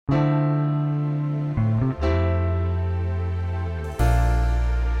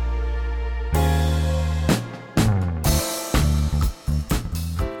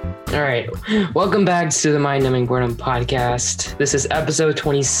All right. Welcome back to the Mind Numbing Boredom podcast. This is episode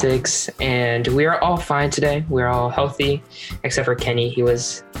 26, and we are all fine today. We're all healthy, except for Kenny. He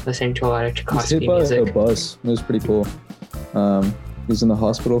was listening to a lot of Tchaikovsky music. Hit by a bus. It was pretty cool. He was in the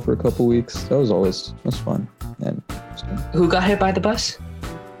hospital for a couple weeks. That was fun. And who got hit by the bus?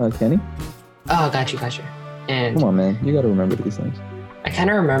 Kenny. Oh, got you. And come on, man. You got to remember these things. I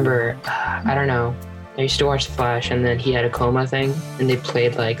kind of remember, I don't know. I used to watch The Flash, and then he had a coma thing, and they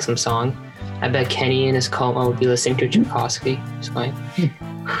played like some song. I bet Kenny in his coma would be listening to Tchaikovsky. It's fine.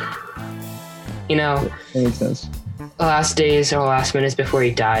 You know, that makes sense. The last days or last minutes before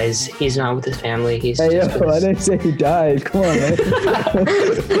he dies, he's not with his family. He's I didn't say he died. Come on, man.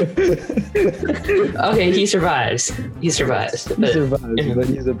 Okay, he survives. But he's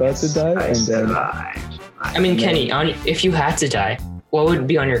about to die, and then. I mean, Kenny, if you had to die, what would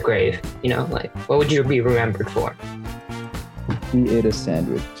be on your grave? You know, like, what would you be remembered for? He ate a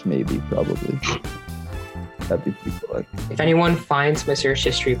sandwich, maybe, probably. That'd be pretty cool. If anyone finds my search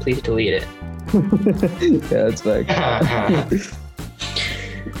history, please delete it. Yeah, it's like.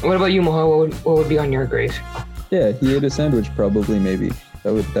 What about you, Moha? What would be on your grave? Yeah, he ate a sandwich, probably, maybe.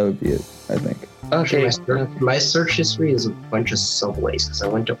 That would be it, I think. Okay. My search history is a bunch of Subways, because I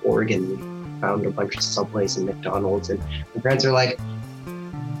went to Oregon and found a bunch of Subways and McDonald's, and my parents are like,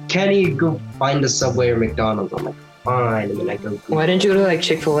 Kenny, go find a Subway or McDonald's. I'm like, fine. And then I go. Why didn't you go to like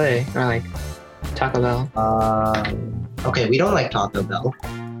Chick-fil-A or like Taco Bell? Okay, we don't like Taco Bell.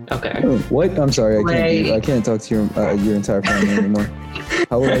 Okay. Oh, what? I'm sorry, I can't talk to your entire family anymore.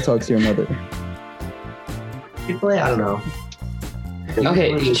 How would I talk to your mother? Chick-fil-A, I don't know.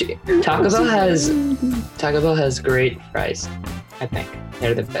 Okay, Taco Bell has great fries. I think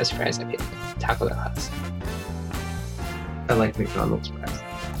they're the best fries I think Taco Bell has. I like McDonald's fries.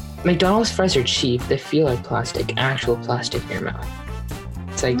 McDonald's fries are cheap. They feel like plastic, actual plastic in your mouth.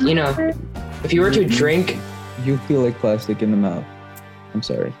 It's like, you know, if you were to drink... You feel like plastic in the mouth. I'm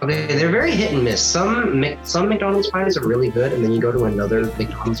sorry. Okay, they're very hit and miss. Some McDonald's fries are really good, and then you go to another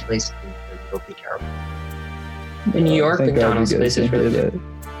McDonald's place and they'll be terrible. In New York, McDonald's place is really good.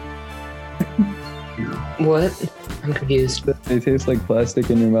 What? I'm confused. They taste like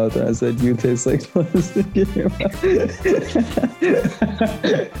plastic in your mouth, and I said you taste like plastic in your mouth.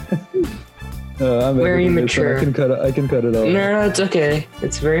 I'm very mature. I can cut it off. No, it's okay.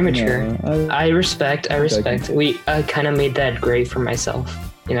 It's very mature. No, I respect. We kind of made that grade for myself,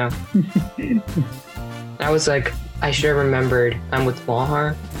 you know? I was like, I should have remembered I'm with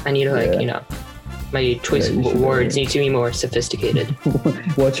Mahar. I need to you know, my choice of words need to be more sophisticated.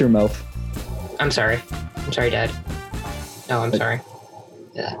 Watch your mouth. I'm sorry, Dad. No, I'm sorry.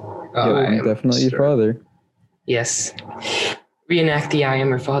 Yeah. I'm definitely your father. Yes. Reenact the I am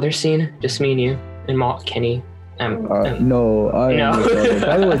your father scene. Just me and you and Kenny. No, I am your father.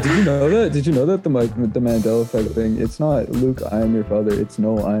 By the way, did you know that? Did you know that the Mandela effect thing? It's not Luke, I am your father. It's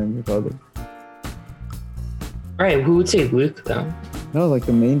no, I am your father. All right, who would say Luke though? No, like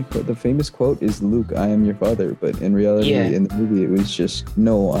the famous quote is Luke, I am your father. But in reality, in the movie, it was just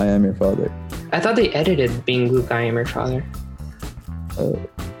no, I am your father. I thought they edited being Luke, I am your father.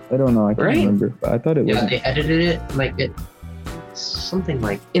 I don't know. I can't remember. But I thought it was. Yeah, they edited it like it. Something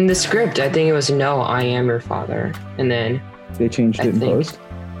like in the script. I think it was no, I am your father, and then they changed it in post.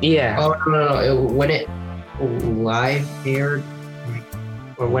 Yeah. Oh no! When it live aired,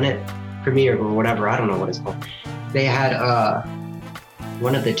 or when it premiered, or whatever, I don't know what it's called. They had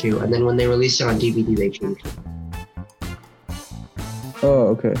one of the two, and then when they released it on DVD, they changed it. Oh,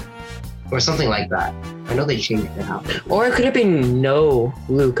 okay. Or something like that. I know they changed it out. Or it could have been no,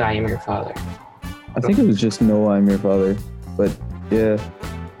 Luke, I am your father. I think it was just no, I'm your father. But yeah,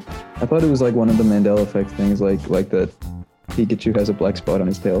 I thought it was like one of the Mandela effect things, like that Pikachu has a black spot on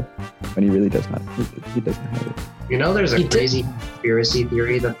his tail when he really does not. He doesn't have it. You know, there's a crazy conspiracy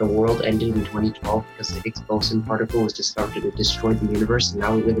theory that the world ended in 2012 because the Higgs boson particle was discovered and it destroyed the universe, and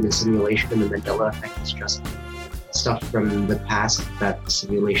now we live in a simulation, and the Mandela effect is just stuff from the past that the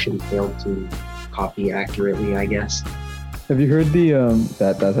simulation failed to copy accurately, I guess. Have you heard the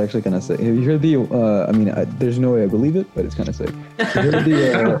that's actually kind of sick. Have you heard the there's no way I believe it, but it's kind of sick. Have you heard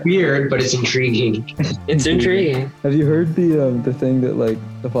the kind of weird, but it's intriguing. It's intriguing. Have you heard the thing that like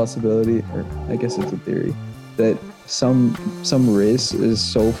the possibility, or I guess it's a theory, that some race is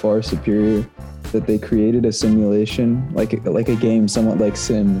so far superior that they created a simulation like a game somewhat like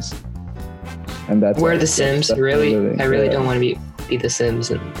Sims, and that's where the Sims really I really don't want to be the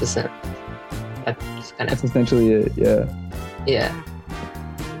Sims and the Sims. That's essentially it. Yeah.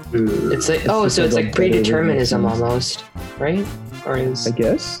 It's like it's like predeterminism almost, right? Or is I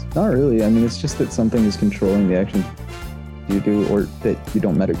guess not really. I mean, it's just that something is controlling the action. you do, or that you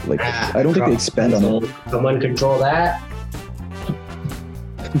don't matter? Like, I don't think they expand on it. Someone control that.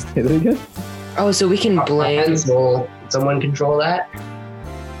 Say that again? Oh, so we can blame. Pencil. Someone control that.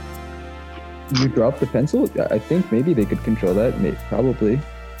 You drop the pencil? I think maybe they could control that. Probably.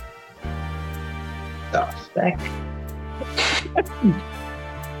 The heck?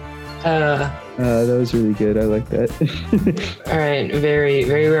 That was really good. I like that. All right, very,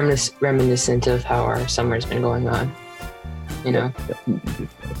 very reminiscent of how our summer's been going on. You know.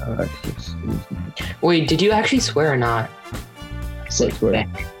 Wait, did you actually swear or not? Swear.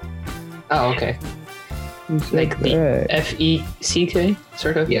 Oh, okay. Like the FECK,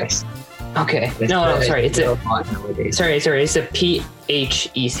 sort of. Yes. Okay. No, sorry. It's a sorry. It's a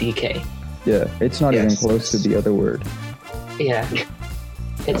PHECK. Yeah, it's not even close to the other word. Yeah.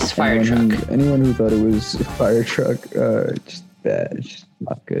 It's fire truck. Anyone who thought it was a fire truck, just bad. It's just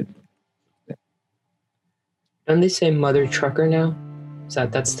not good. Don't they say mother trucker now?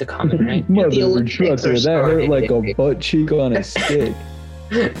 That's the common, right? Mother trucker. That hurt like a butt cheek on a stick.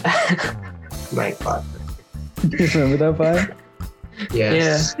 My God. You remember that vine?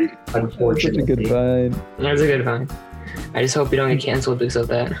 Yes. Yeah. Unfortunately. Such a good vine. That's a good vine. I just hope you don't get canceled because of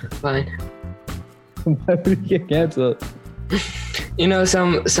that vine. Why would you get canceled? You know,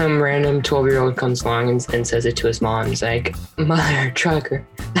 some random 12-year-old comes along and says it to his mom. He's like, mother trucker.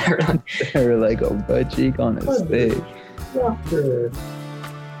 They're like a butt cheek on a stick.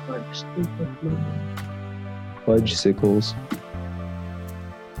 Fudge sickles.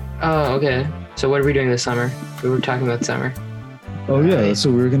 Oh, okay. So what are we doing this summer? We were talking about summer. Oh yeah, that's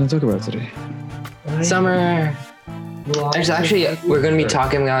what we were gonna talk about today. Summer. There's actually, we're gonna be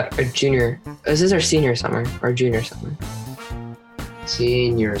talking about our junior. This is our senior summer, or junior summer.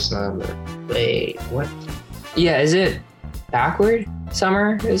 Senior summer. Wait, what? Yeah, is it backward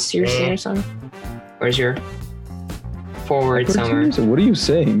summer? Is your senior summer? Or is your forward summer? What are you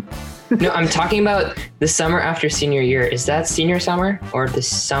saying? No, I'm talking about the summer after senior year. Is that senior summer or the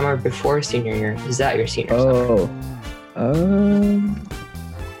summer before senior year? Is that your senior summer?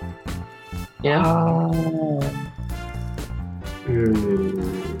 Yeah.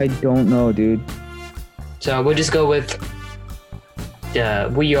 I don't know, dude. So we'll just go with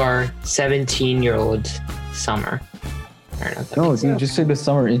we are 17-year-old summer. I don't know. No, dude, just say the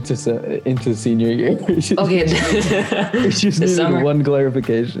summer into senior year. Okay. It's just needed one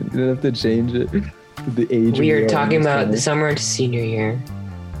clarification. You don't have to change it to the age. We are talking about the summer into senior year,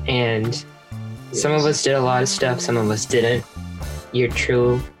 and some of us did a lot of stuff. Some of us didn't. You're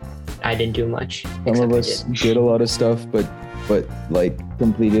true. I didn't do much. Some of us did a lot of stuff, but like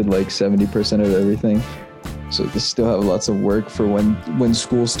completed like 70% of everything. So they still have lots of work for when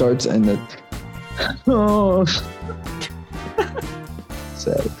school starts, and that. Oh.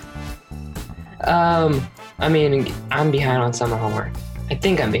 Sad. I mean, I'm behind on summer homework. I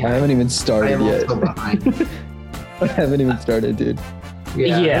think I'm behind. I haven't even started yet. Also behind. I haven't even started, dude.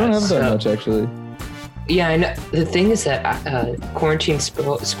 Yeah, I don't have that much actually. Yeah, I know. The thing is that quarantine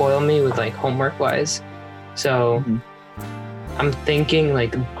spoiled me with like homework wise. So I'm thinking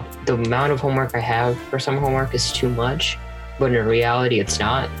like the amount of homework I have for summer homework is too much, but in reality it's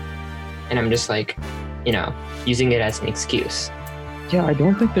not. And I'm just like, using it as an excuse. Yeah, I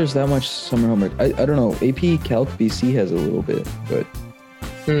don't think there's that much summer homework. I don't know. AP Calc BC has a little bit, but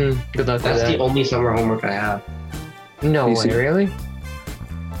good luck with that. That's the only summer homework I have. No way, really?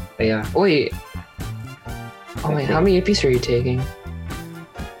 Yeah. Wait. Oh wait, how many APs are you taking?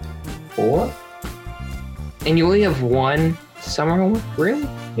 4? And you only have one summer homework? Really?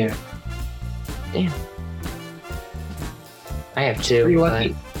 Yeah. Damn. I have 2. Pretty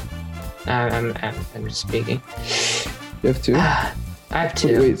lucky. I'm just speaking. You have 2? I have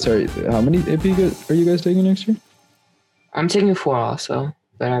 2. Wait, sorry. How many AP are you guys taking next year? I'm taking 4 also,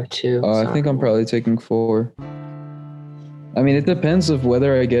 but I have 2. I think I'm probably taking 4. I mean, it depends of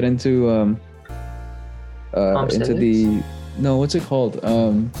whether I get into the what's it called?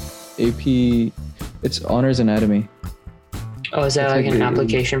 AP. It's honors anatomy. Oh, is that like an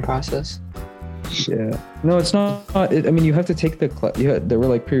application process? Yeah. No, it's not. I mean, you have to take the class. There were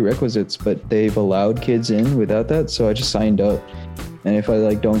like prerequisites, but they've allowed kids in without that. So I just signed up, and if I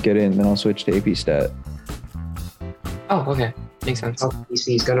like don't get in, then I'll switch to AP Stat. Oh, okay, makes sense.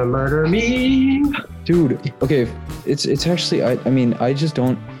 PC's gonna murder me, dude. Okay, it's actually. I mean, I just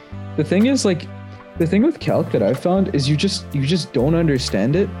don't. The thing is, like, the thing with Calc that I found is you just don't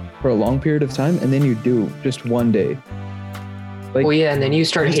understand it for a long period of time, and then you do just one day. Like, well, yeah, and then you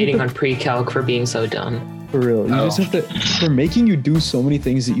start hating on pre-calc for being so dumb. For real. You just have to, for making you do so many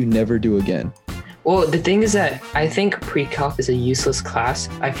things that you never do again. Well, the thing is that I think pre-calc is a useless class.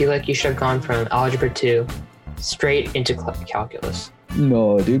 I feel like you should have gone from Algebra 2 straight into calculus.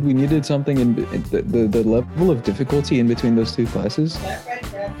 No, dude, we needed something in the level of difficulty in between those two classes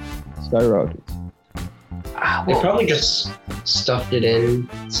skyrockets. They probably just stuffed it in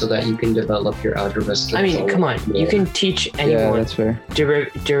so that you can develop your algebra skills. I mean, come on, you can teach anyone. Yeah, that's fair.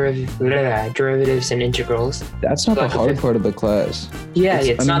 Derivatives and integrals. That's not the hard part of the class. Yeah,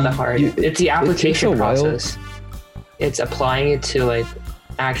 it's not the hard. It's the application process. It's applying it to like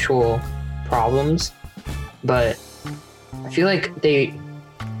actual problems, but I feel like they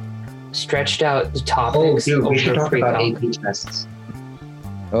stretched out the topics. Oh, dude, we should talk about AP tests.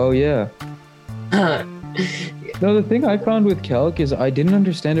 Oh yeah. No, the thing I found with calc is I didn't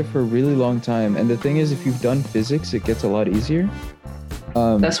understand it for a really long time, and the thing is, if you've done physics, it gets a lot easier.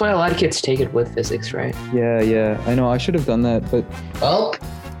 That's why a lot of kids take it with physics, right? Yeah. I know I should have done that, but. Oh,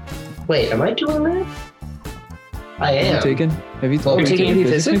 wait, am I doing that? I am. Have you taken AP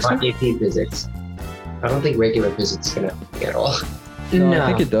physics? AP physics. I don't think regular physics is gonna help me at all. No, I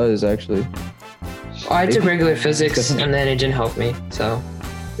think it does actually. I took regular physics and then it didn't help me. So.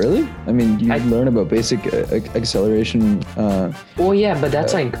 Really? I mean, you learn about basic acceleration. Well, yeah, but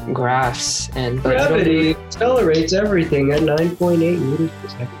that's like graphs and. Gravity accelerates everything at 9.8 meters per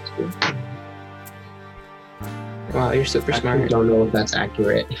second. Wow, you're super smart. I don't know if that's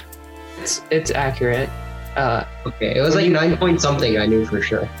accurate. It's accurate. Okay, it was like 9 point something. I knew for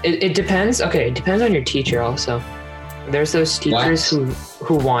sure. It depends. Okay, it depends on your teacher also. There's those teachers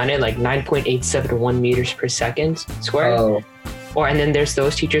who wanted like 9.871 meters per second squared. Oh. And then there's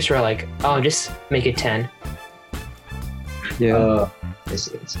those teachers who are like, oh, just make it 10. Yeah. I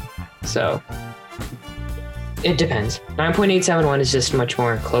see. So it depends. 9.871 is just much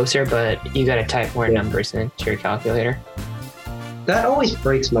more closer, but you gotta type more numbers into your calculator. That always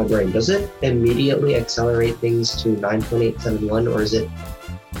breaks my brain. Does it immediately accelerate things to 9.871, or is it?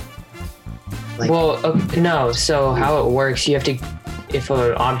 No. So how it works, you have to. If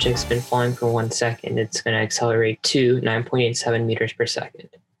an object's been falling for 1 second, it's going to accelerate to 9.87 meters per second.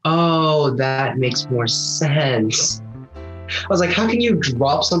 Oh, that makes more sense. I was like, how can you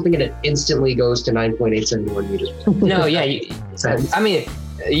drop something and it instantly goes to 9.871 meters per second? No, yeah.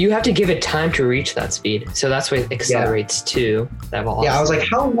 You have to give it time to reach that speed. So that's why it accelerates to that velocity. Yeah, I was like,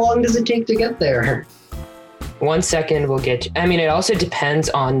 how long does it take to get there? 1 second will get you. I mean, it also depends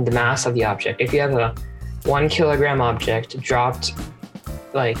on the mass of the object. If you have a 1 kilogram object dropped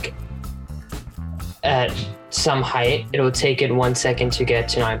like at some height, it will take it 1 second to get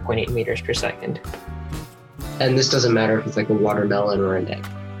to 9.8 meters per second. And this doesn't matter if it's like a watermelon or an egg.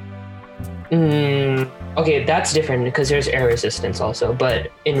 Okay, that's different because there's air resistance also.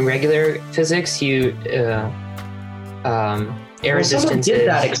 But in regular physics, air resistance. Someone did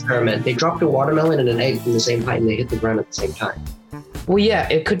that experiment. They dropped a watermelon and an egg from the same height, and they hit the ground at the same time. Well, yeah,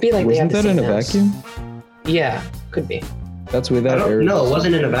 it could be like Wasn't they have the that same in a mass. vacuum? Yeah, could be. That's without air. No, it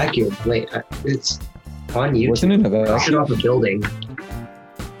wasn't in a vacuum. Wait, it's on YouTube. Wasn't in a vacuum. Dropped it off a building.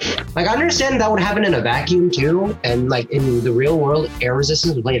 Like, I understand that would happen in a vacuum too, and like in the real world, air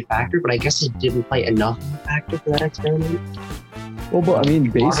resistance would play a factor, but I guess it didn't play enough of a factor for that experiment. Well, but I mean,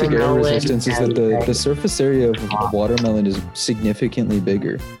 basic air Watermelon resistance is that the surface area of a watermelon is significantly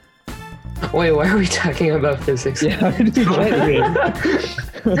bigger. Wait, why are we talking about physics? Yeah, how did we get here?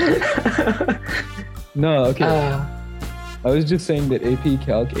 No, okay. I was just saying that AP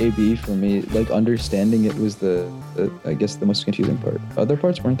Calc AB for me, like understanding it was the I guess the most confusing part. Other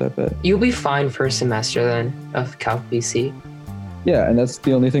parts weren't that bad. You'll be fine first semester then of Calc BC. Yeah, and that's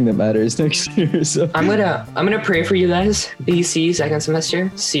the only thing that matters next year. So I'm gonna pray for you guys. BC second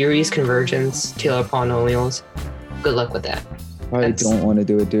semester, series, convergence, Taylor polynomials. Good luck with that. I don't want to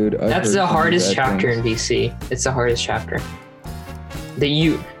do it, dude. That's the hardest chapter in BC. It's the hardest chapter. That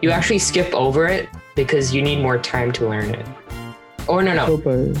you actually skip over it because you need more time to learn it. Or no.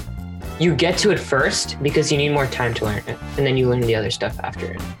 You get to it first because you need more time to learn it, and then you learn the other stuff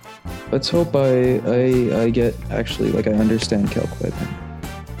after it. Let's hope I get actually like I understand calc by then.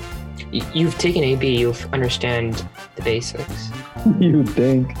 You've taken AB, you'll understand the basics. You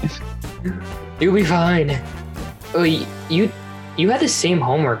think? You'll be fine. Oh, you had the same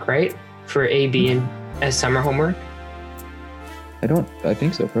homework, right? For AB and as summer homework? I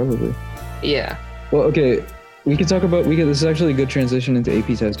think so, probably. Yeah. Well, okay. We can talk about this is actually a good transition into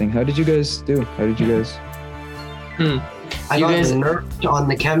AP testing. How did you guys do? I got nerfed on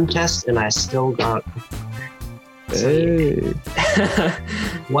the chem test, and I still got. Hey.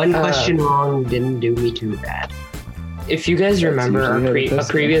 One question wrong didn't do me too bad. If you guys remember a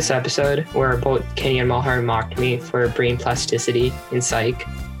previous episode where both Kenny and Malhar mocked me for brain plasticity in psych,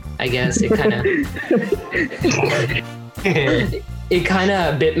 I guess it kind of it kind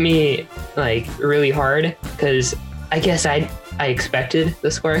of bit me like really hard because I guess I expected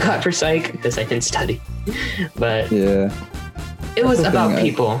the score I got for psych because I didn't study, but Yeah. it was the about thing,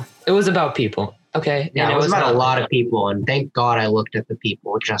 people. It was about people. Okay. Yeah, And it was about not a lot of people, and thank God I looked at the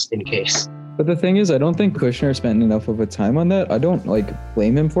people just in case. But the thing is, I don't think Kushner spent enough of a time on that. I don't like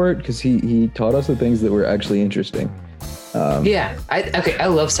blame him for it because he taught us the things that were actually interesting. Yeah. I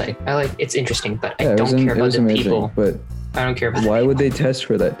love psych. I like it's interesting, but I Yeah, don't care about the people. But I don't care about. why would they test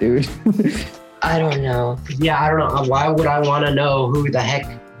for that, dude? I don't know. Yeah, I don't know. Why would I want to know who the heck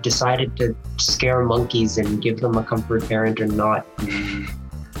decided to scare monkeys and give them a comfort parent or not?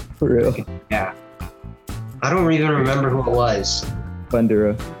 For real. Yeah. I don't even remember who it was.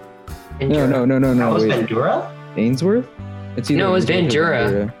 Bandura. No. That was Wait. Bandura? Ainsworth? It's either No, it was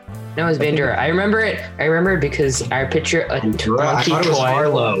Ainsworth or Bandura. No, it was Bandura. I remember it because I picture a Bandura? I monkey thought it was toy.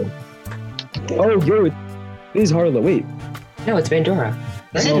 Harlow. Oh, yo, it is Harlow. Wait. No, it's Bandura.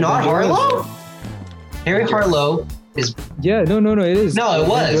 Is No, it not Bandura Harlow? Harry Harlow is Yeah, no, it is. No, it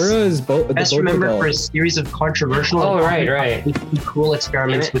was. Bandura is the best Boba remembered doll. for a series of controversial Oh, and right. cool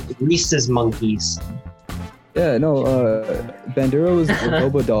experiments with Reese's monkeys. Yeah, no, Bandura was the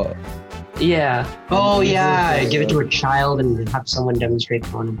Boba doll. Yeah. Oh yeah, give it to a child and have someone demonstrate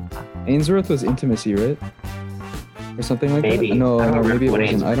for him. Ainsworth was intimacy, right? Or something like Maybe. that? No, I don't remember maybe it what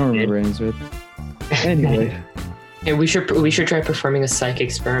wasn't. I don't remember Ainsworth. Anyway. Yeah, we should try performing a psych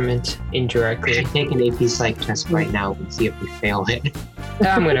experiment We indirectly. should take an AP Psych test right now and see if we fail it.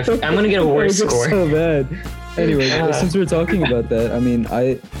 I'm gonna get a worse It was score. so bad. Anyway, Yeah. since we're talking about that, I mean,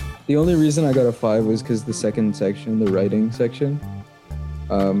 the only reason I got a 5 was because the second section, the writing section,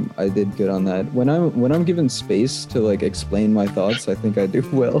 I did good on that. When I'm given space to like explain my thoughts, I think I do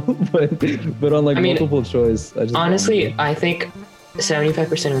well. but on like I mean, multiple choice, I just Honestly, I think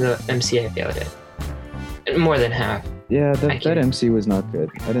 75% of the MC I failed it. More than half. yeah, I that can't- MC was not good.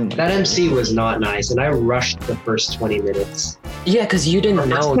 I didn't like That MC was not nice, and I rushed the first 20 minutes. Yeah, because you didn't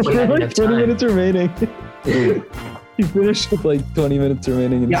know if you had enough 20 time. minutes remaining. You finished with like 20 minutes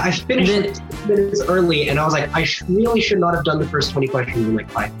remaining. Yeah, I finished Then- 20 minutes early, and I was like, I really should not have done the first 20 questions in like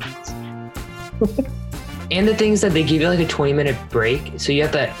 5 minutes. And the thing is that they give you like a 20-minute break, so you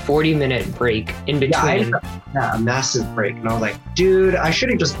have that 40-minute break in Yeah, I between. had a massive break, and I was like, dude, I should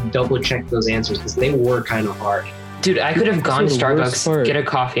have just double-checked those answers because they were kind of hard. Dude, I could have gone to the worst Starbucks, part. get a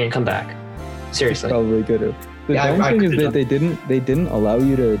coffee, and come back. Seriously. Probably could have. The Yeah, dumb I thing is could've that they didn't allow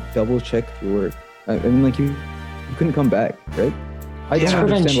you to double check your work. I mean, like you couldn't come back, right? I It's don't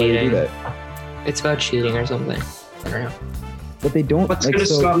prevent understand why they do cheating. that. It's about cheating or something. I don't know. But they don't What's like going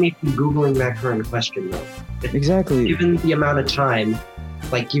to so stop me from Googling that current question, though? exactly. Given the amount of time,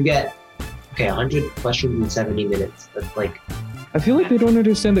 like you get, 100 questions in 70 minutes. That's like, I feel like they don't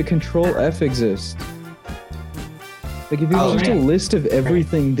understand that Control F exists. Like if it was Oh, just a right. list of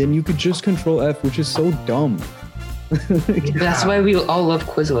everything, then you could just Control F, which is so dumb. That's why we all love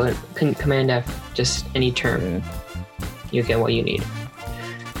Quizlet. Command F, just any term. Yeah. You get what you need.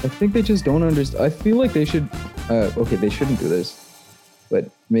 I think they just don't understand. I feel like they should. Okay, they shouldn't do this, but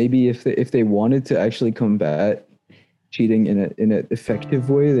maybe if they wanted to actually combat cheating in an effective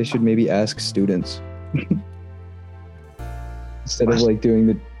way, they should maybe ask students instead of like doing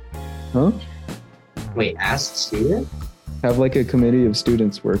the. Huh? wait, ask student? Have like a committee of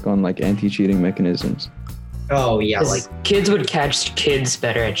students work on like anti-cheating mechanisms. Oh, yeah, 'Cause like, kids would catch kids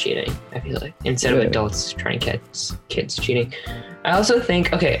better at cheating, I feel like, instead of Yeah. adults trying to catch kids cheating. I also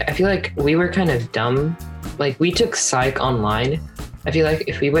think, I feel like we were kind of dumb. Like, we took psych online. I feel like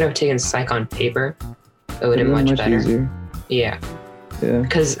if we would have taken psych on paper, it would have been much better. easier. Yeah, Yeah.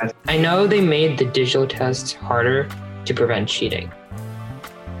 because I know they made the digital tests harder to prevent cheating.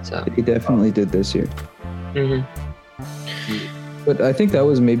 So, They definitely did this year. mhm. But I think that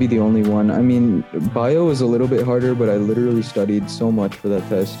was maybe the only one. I mean, bio was a little bit harder, but I literally studied so much for that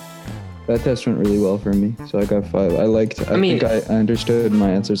test. That test went really well for me, so I got 5. I think I understood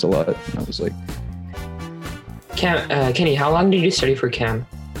my answers a lot. I was like, Kenny, how long did you study for CAM,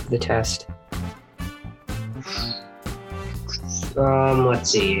 the test?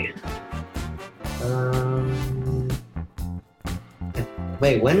 let's see.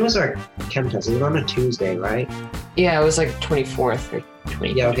 Wait, when was our chem test? It was on a Tuesday, right? Yeah, it was like 24th or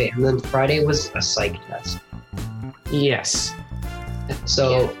 20th. Yeah, okay. And then Friday was a psych test. Yes.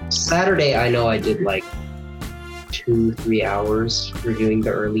 So Saturday, I know I did like 2-3 hours reviewing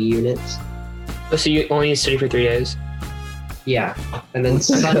the early units. Oh, so you only study for 3 days? Yeah, and then What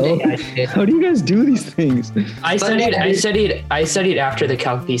the Sunday hell? I did. how do you guys do these things? I Sunday studied after the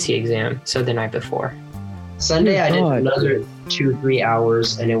Calc PC exam, so the night before. Sunday I did God. another 2-3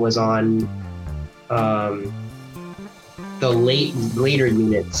 hours, and it was on the later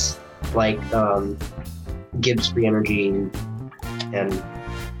units like Gibbs Free Energy and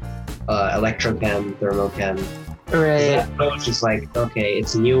Electrochem, Thermochem. Right. So it's just like, okay,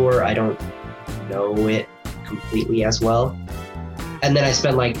 it's newer. I don't know it completely as well. And then I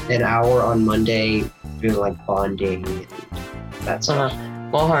spent like an hour on Monday doing like bonding and that stuff.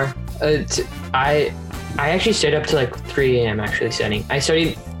 Malhar, I actually stayed up to like 3 a.m. actually studying. I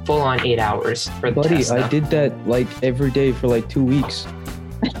studied full on 8 hours for the Buddy, test. I did that like every day for like 2 weeks.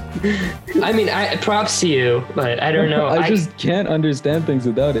 I mean, props to you, but I don't know. I just can't understand things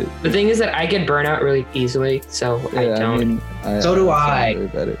without it. The thing is that I get burnout really easily, so I don't. So do I.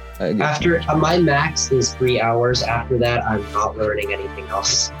 After my max is 3 hours. After that, I'm not learning anything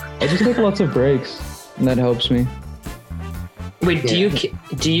else. I just take lots of breaks, and that helps me. Wait,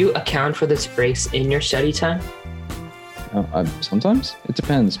 do you account for these breaks in your study time? Sometimes it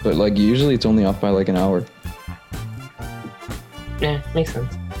depends, but like usually it's only off by like an hour. Yeah, makes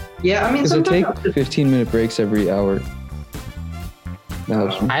sense. Yeah, I mean, because I take 15-minute breaks every hour. That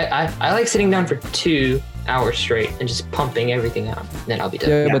helps me. I like sitting down for 2 hours straight and just pumping everything out. Then I'll be done.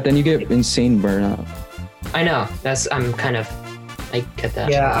 Yeah, but then you get insane burnout. I know. I get that.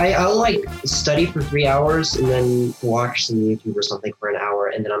 Yeah, I'll like study for 3 hours and then watch some YouTube or something for an hour,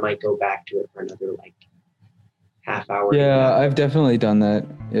 and then I might go back to it for another like half hour. Yeah, I've definitely done that.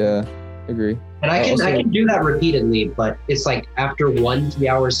 Yeah, agree. And I can do that repeatedly, but it's like after 1 3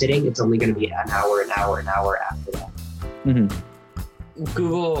 hour sitting, it's only going to be an hour after that. Mm-hmm.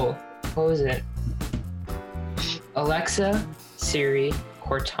 Google, what was it? Alexa, Siri,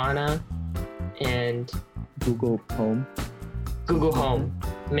 Cortana, and Google Home. Google Home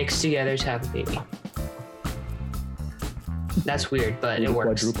mixed together to have a baby. That's weird, but it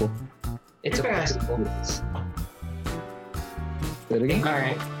works. Quadruple. It's a quadruple. Say it again. All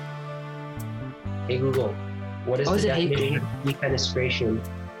right. Hey Google, what is the definition of defenestration?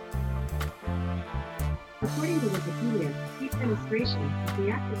 According to Wikipedia, defenestration is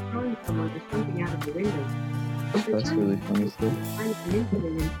the act of throwing someone or something out of the window. That's really funny stuff. An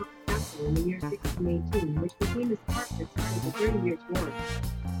incident in Castle in the year 1618, which became a spark that started the 30 Years' War.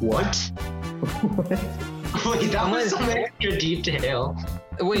 What? Wait, that was some extra detail.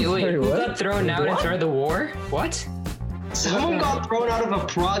 Wait, Sorry, who what? got thrown out and started the war? What? Someone got thrown out of a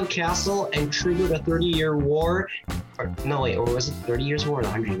Prague castle and triggered a 30-year war. Or was it 30 Years' War or the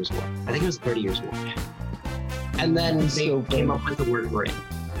 100 Years' War? I think it was 30 Years' War. And then they came up with the word for it.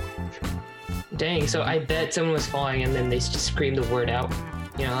 Dang, so I bet someone was falling and then they just screamed the word out.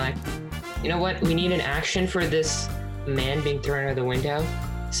 You know, like, you know what? We need an action for this man being thrown out of the window.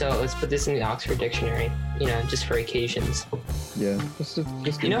 So let's put this in the Oxford Dictionary, you know, just for occasions. Yeah.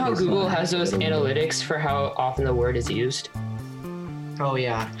 You know how Google has those analytics for how often the word is used? Oh,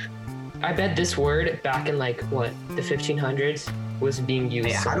 yeah. I bet this word back in like, what, the 1500s was being used.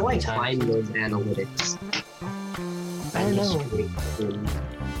 Hey, how do I find those analytics? I don't know.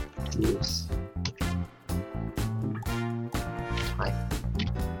 Use. Hi.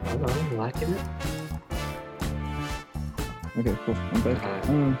 Hello, liking it? Okay, cool. I'm back.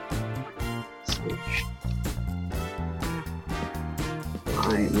 Switch.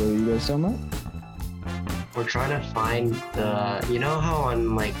 Will you guys sum up? We're trying to find the, you know how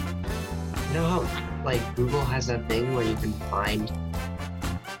like Google has that thing where you can find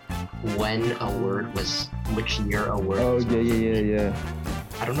when a word was, which year a word was. Oh, yeah.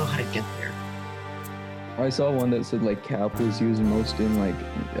 I don't know how to get there. I saw one that said like cap was used most in like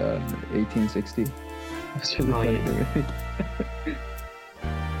 1860. That's really funny.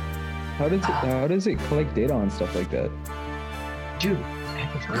 How does it collect data on stuff like that? Dude,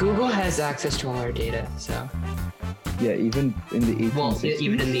 Google has access to all our data, so. Yeah, even in the 1860s. Well,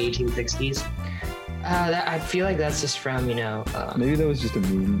 even in the 1860s. I feel like that's just from, you know. Maybe that was just a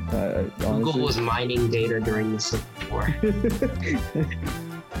meme. Google was mining data during the Civil War.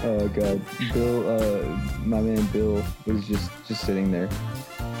 Oh god, Bill, my man Bill was just sitting there.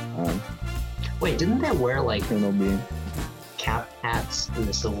 Wait, didn't they wear like Colonel Bean. cap hats in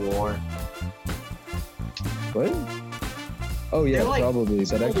the Civil War? What? Oh yeah, like, probably. That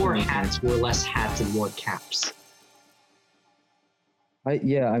Civil actually War makes hats sense. wore less hats and more caps. I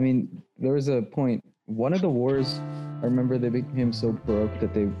mean, there was a point. One of the wars, I remember they became so broke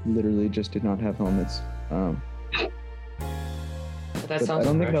that they literally just did not have helmets. That But I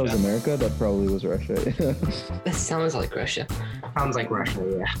don't think that was America. That probably was Russia. That sounds like Russia. Sounds like Russia,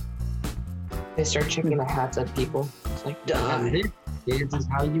 yeah. They start chucking the hats at people. It's like, And die. this is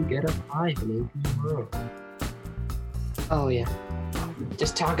how you get a 5 in AP World. Oh, yeah.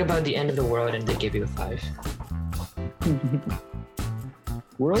 Just talk about the end of the world and they give you a 5.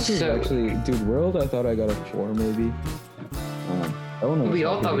 World is So- actually, dude. World, I thought I got a 4 maybe. That one was We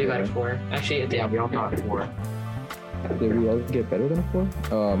all not thought we really got a good. 4. Actually, Yeah, we all got 4. Did we all get better than a 4?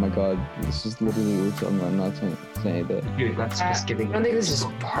 Oh my god, this is literally what I'm not saying that. Dude, that's just giving. I don't think this is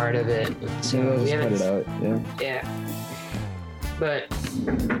part of it. So Maybe I'll we just cut haven't. it out. Yeah. Yeah. But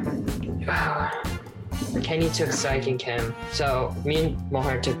Kenny took Psych and Chem. So me and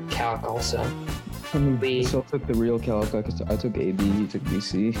Mohar took Calc also. I mean, We- so I took the real calc. I took AB. He took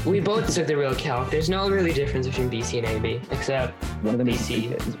BC. We both took the real Calc. There's no really difference between BC and AB, except One of them is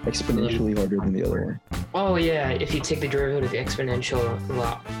BC. exponentially harder than the other one. oh yeah, if you take the derivative of the exponential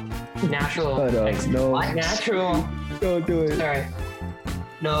law, natural, Shut up. No. natural. Don't do it. Sorry,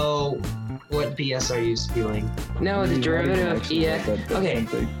 No. What BS are you spewing? no, the You derivative of actually ex. like that Okay,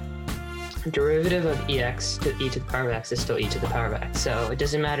 something. derivative of ex to e to the power of x is still e to the power of x. So it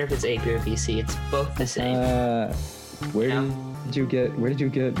doesn't matter if it's AB or BC. It's both the same. Where Yeah. did you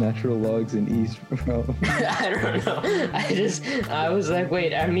get natural logs in East from? I don't know. I was like,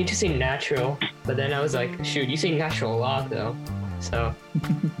 wait, I need to say natural, but then I was like, shoot, you say natural log though, so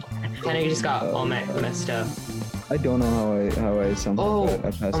kind of just got all messed up. I don't know how I somehow Oh, got a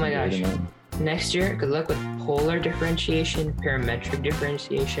passing oh my grade in gosh. that. Next year, good luck with polar differentiation, parametric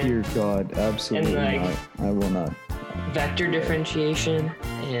differentiation, Dear God, absolutely And, like- not. I will not. vector differentiation,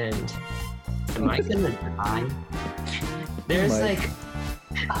 and Am I gonna die? there's might. like.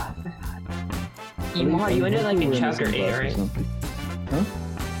 You ended like in chapter 8, right?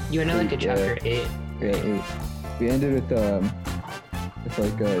 You ended like in Yeah. chapter 8. Yeah, 8. We ended with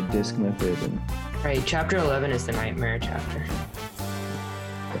like a disk method and Right, chapter 11 is the nightmare chapter.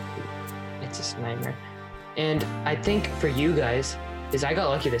 It's just a nightmare. And I think for you guys, is I got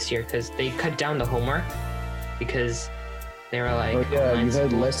lucky this year because they cut down the homework because they were like, oh yeah, online you had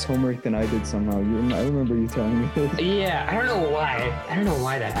school. less homework than I did somehow. I remember you telling me this. Yeah, I don't know why. I don't know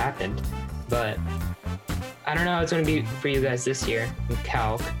why that happened, but I don't know how it's gonna be for you guys this year with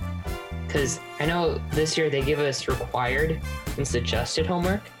calc. Because I know this year they give us required and suggested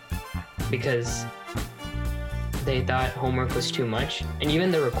homework because they thought homework was too much, and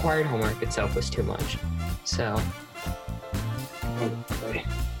even the required homework itself was too much. So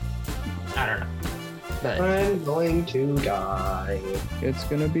I don't know, but I'm going to die. It's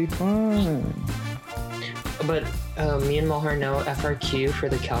gonna be fun. me and Mohar know FRQ for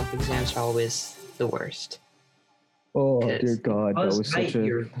the calc exams are always the worst. Oh Yes. dear God, that was such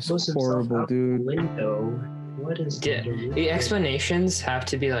a horrible dude. Window. What is Yeah, the explanations have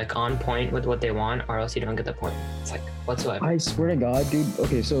to be like on point with what they want, or else you don't get the point. It's like whatsoever. I swear to God, dude.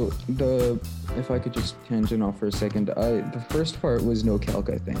 Okay, so if I could just tangent off for a second, the first part was no calc,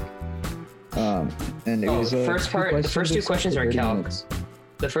 I think. And it Oh, was the first two part- the first two questions are 30 calc. minutes.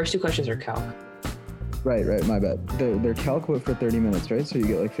 The first two questions are calc. Right, my bad. They're calc for 30 minutes, right? So you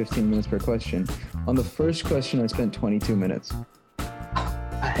get like 15 minutes per question. On the first question, I spent 22 minutes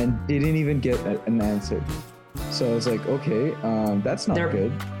and didn't even get an answer. So I was like, okay, that's not There-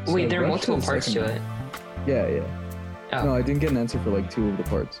 good. So Wait, I there are rushed multiple the parts to second it. one. Yeah. Oh, No, I didn't get an answer for like 2 of the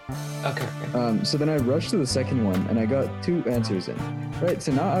parts. okay. So then I rushed to the second one and I got 2 answers in. Right,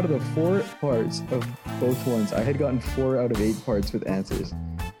 so now out of the 4 parts of both ones, I had gotten 4 out of 8 parts with answers.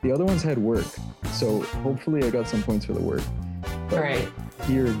 The other ones had work, so hopefully I got some points for the work. But All right.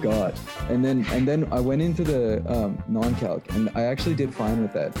 dear God. And then I went into the non-calc and I actually did fine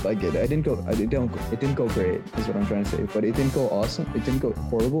with that. Like it didn't go great is what I'm trying to say, but it didn't go awesome. It didn't go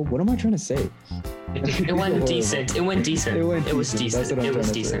horrible. What am I trying to say? It went decent. It went decent. It went It was decent. That's decent. what I'm It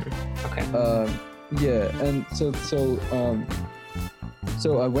was trying to say. decent. Okay. Yeah, and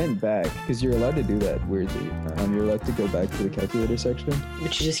so I went back because you're allowed to do that weirdly. You're allowed to go back to the calculator section.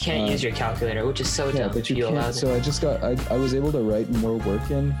 But you just can't use your calculator, which is so Yeah, dumb. but you allow can't. it. So I just got. I was able to write more work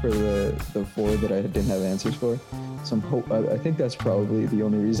in for the 4 that I didn't have answers for. So I think that's probably the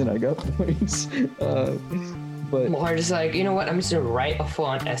only reason I got points. But Mohar just like, you know what? I'm just gonna write a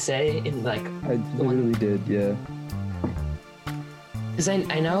full-on essay in like, I literally did. Yeah. because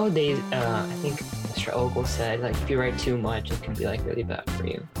I know they. I think Mr. Ogle said like if you write too much, it can be like really bad for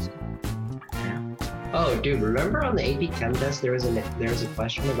you. So, Oh, dude, remember on the AP Chem test there was a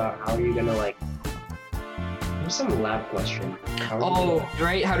question about how are you gonna like. There's some lab question. How are you oh, gonna-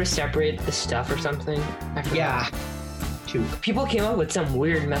 right, how to separate the stuff or something. I forgot. Yeah. 2. People came up with some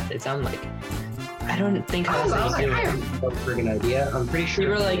weird methods. I'm like, I don't think I was how like, they do I it. have no friggin' idea. I'm pretty sure. You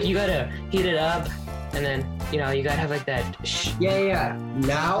were like, you gotta heat it up, and then you gotta have like that. Yeah.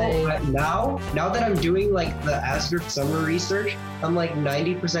 Now Thing. now that I'm doing like the asterisk summer research, I'm like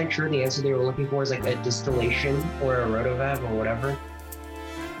 90% sure the answer they were looking for is like a distillation or a rotovap or whatever.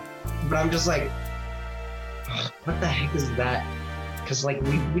 But I'm just like, what the heck is that? Because like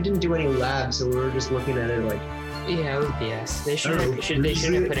we didn't do any labs, so we were just looking at it like, Yeah, it was BS. They I don't know, shouldn't freeze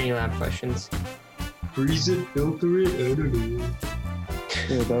have it. put any lab questions. Freeze it, filter it, I don't know.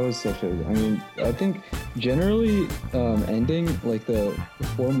 Yeah, that was such a. I mean, I think generally ending like the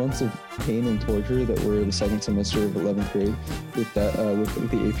 4 months of pain and torture that were the second semester of 11th grade with that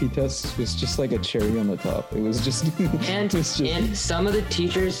with the AP tests was just like a cherry on the top. It was just And it was just, and some of the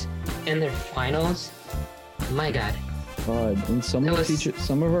teachers in their finals, my God, God. And some It of the was- teachers,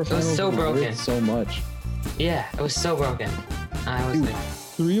 some of our finals so were broken. worth so much. yeah, it was so broken. I was Dude. like,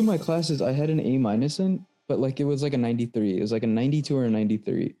 3 of my classes I had an A- in, but like it was like a 93. It was like a 92 or a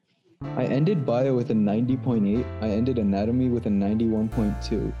 93. I ended bio with a 90.8. I ended anatomy with a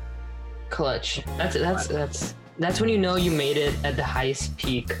 91.2. clutch. That's when you know you made it at the highest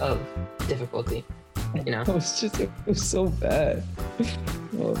peak of difficulty. You know, It was so bad.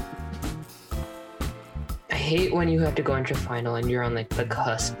 Oh, I hate when you have to go into final and you're on like the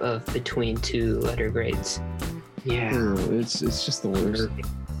cusp of between two letter grades. Yeah. it's just the worst.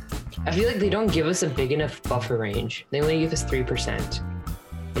 I feel like they don't give us a big enough buffer range. They only give us 3%.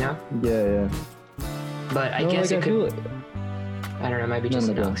 You know, Yeah. but I No, guess like, it I feel could. like, I don't know. It might be no, just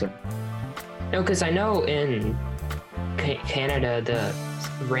no, go on, enough. sorry. No, because I know in Canada the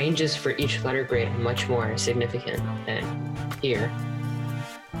ranges for each letter grade are much more significant than here,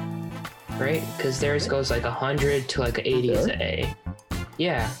 right? Because theirs goes like 100 to like 80 is There? an A.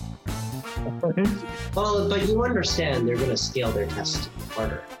 Yeah, Well, but you understand they're gonna scale their test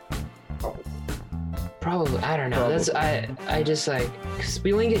harder. Probably. probably. I don't know. That's I just like because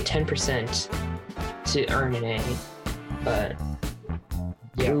we only get 10% to earn an A, but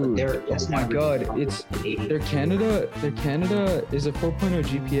Yeah, Dude, but they're oh my God, it's their Canada is a 4.0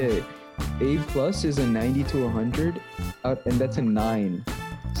 GPA. A plus is a 90 to 100, and that's a 9.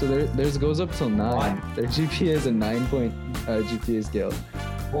 So theirs goes up till 9. What? Their GPA is a 9-point GPA scale.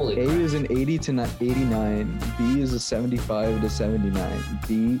 Holy A crap. is an 80 to 89. B is a 75 to 79.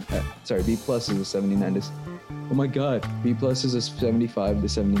 B plus is a 79 to. Oh my God, B plus is a 75 to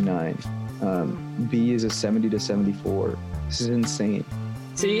 79. B is a 70 to 74. This is insane.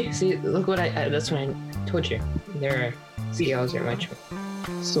 see, look what I that's what I told you. Their scales are much.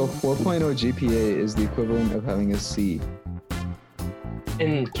 So 4.0 GPA is the equivalent of having a C.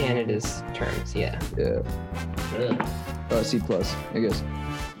 In Canada's terms, yeah. Yeah. Ugh, C plus, I guess.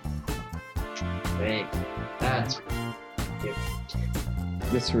 dang. That's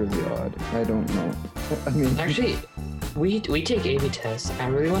It's really odd. I don't know. I mean, Actually, we take A/B tests. I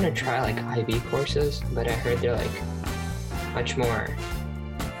really want to try like IB courses, but I heard they're like much more,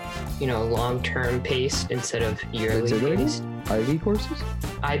 long-term paced instead of yearly Is it really? paced. IB courses?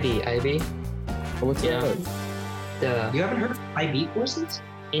 IB, Oh, what's Yeah. that? the You haven't heard of IB courses?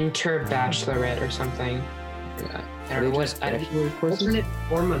 inter-bachelorette or something. I don't know what. Bachelor courses? Alternate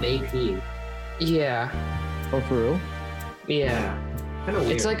form of AP. Yeah, Oh, for real? yeah. Kind of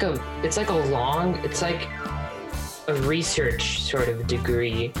weird. It's like a research sort of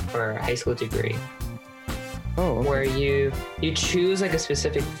degree or a high school degree. Oh, okay. Where you choose like a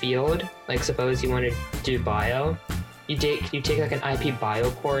specific field, like suppose you want to do bio, you take like an IP bio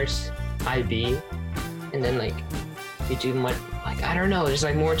course, IB, and then like you do much like I don't know, there's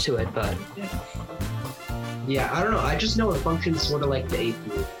like more to it, but Yeah, I don't know. I just know it functions sort of like the AP.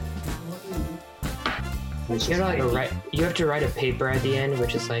 It's you just have to write a paper at the end,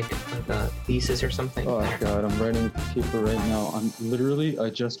 which is like a thesis or something. Oh God, I'm writing a paper right now. I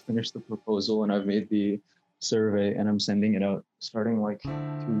just finished the proposal and I've made the survey and I'm sending it out starting like 2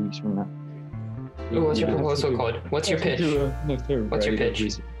 weeks from now. Ooh, what's your Yeah. proposal called? What's your pitch? What's your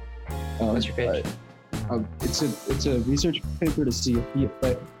pitch? What's your pitch? It's a research paper to see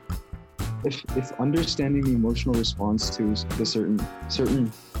if understanding the emotional response to the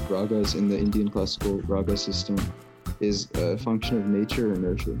certain ragas in the Indian classical raga system is a function of nature or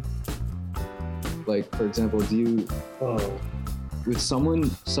nurture. Like, for example, with someone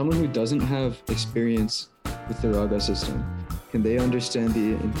who doesn't have experience with the raga system, can they understand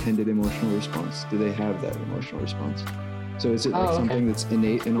the intended emotional response? Do they have that emotional response? So is it like something that's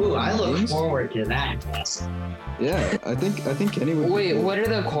innate in all Ooh, I look beings? forward to that test. Yeah, I think Kenny would. Wait, what are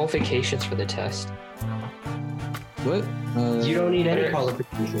the qualifications for the test? What? You don't need any Better-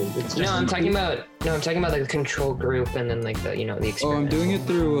 qualifications. It's just No, I'm talking about like the control group and then like the the Oh, I'm experiment. doing it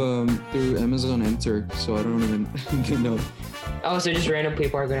through Amazon Enter, so I don't even know. Oh, so just random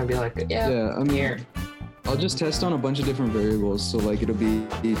people are gonna be like, Yeah, I mean, here. I'll just test on a bunch of different variables. So like, it'll be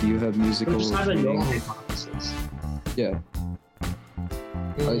if you have musical. just have a null training. hypothesis. Yeah.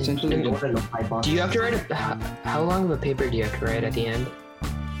 Mm, Essentially, and Null hypothesis. do you have to write how long of a paper do you have to write at the end?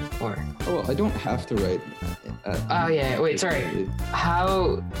 Or oh, I don't have to write. Oh, yeah, wait, sorry. It-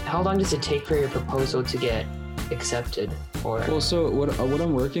 how long does it take for your proposal to get accepted or Well, so what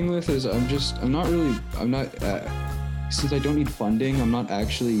I'm working with is since I don't need funding, I'm not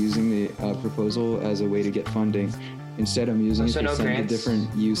actually using the proposal as a way to get funding. Instead, I'm using it So to no send to grants? different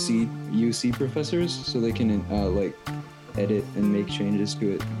UC professors so they can like edit and make changes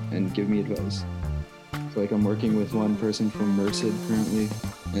to it and give me advice. So like I'm working with one person from Merced currently,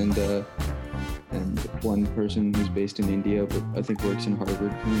 and one person who's based in India, but I think works in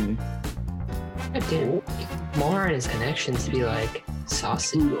Harvard currently. God damn, Moore and his connections be like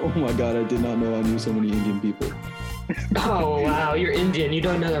saucy. Oh my god, I did not know I knew so many Indian people. Oh wow, you're Indian. You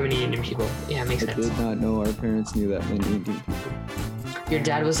don't know that many Indian people. Yeah, makes I sense. did not know our parents knew that many Indian people. Your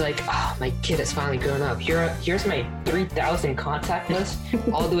dad was like, "Oh, my kid has finally grown up. Here's my 3,000 contact list,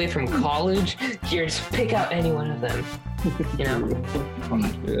 all the way from college. Here, just pick out any one of them." You know,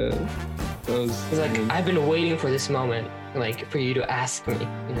 Yeah, that was. he's like, "I've been waiting for this moment, like for you to ask me."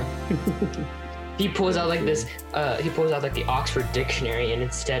 You know, he pulls out like this. He pulls out like the Oxford Dictionary, and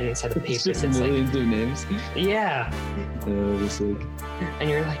inside the It's papers, just it's like, millions of names. yeah. It's like, And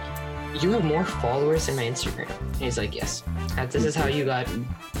you're like, "You have more followers than my Instagram." And he's like, "Yes, this is how you got."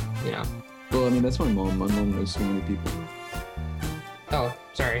 You know. well, I mean, that's my mom. My mom knows so many people. Oh,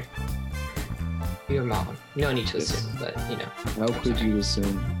 sorry. Your mom. No need to Yes. assume, but you know. How could you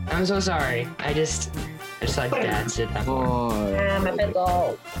assume? I'm so sorry. I just like dad said that more.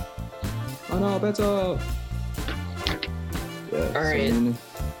 Oh, oh no, Beto! Yeah, Alright. So, I mean,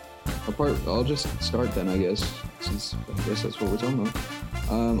 I'll just start then, I guess, since I guess that's what we're talking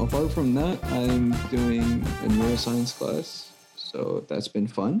about. Apart from that, I'm doing a neuroscience class. So that's been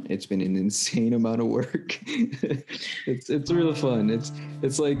fun. It's been an insane amount of work. it's real fun.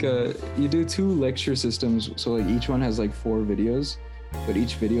 It's like you do 2 lecture systems. So like each one has like 4 videos, but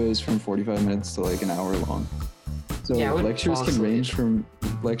each video is from 45 minutes to like an hour long. So Yeah, I would lectures fall can asleep. range from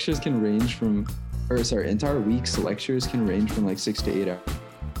entire weeks lectures can range from like 6 to 8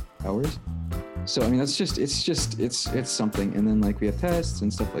 hours. So I mean it's something. And then like we have tests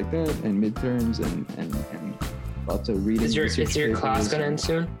and stuff like that, and midterms and lots of reading. Is your research class papers. gonna end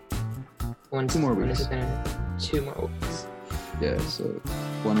soon? 2 more when is weeks. it gonna end? 2 more weeks. Yeah, so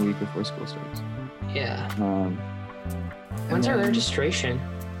 1 week before school starts. Yeah. And When's our then registration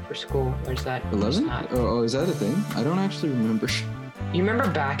for school? Where's that? 11? Not- Oh, is that a thing? I don't actually remember. You remember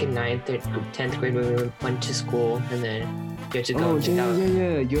back in 9th or 10th grade when we went to school and then you had to go Oh, and check out.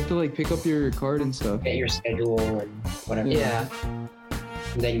 yeah. You have to like pick up your card and stuff. Get your schedule and whatever. Yeah.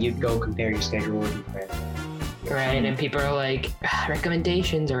 And then you'd go compare your schedule with your friends. Right, and people are like,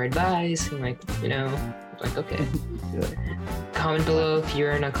 recommendations or advice, and like, you know, like, okay. Yeah. Comment below if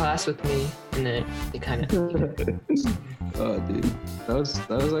you're in a class with me, and then it kind of. Oh, dude, that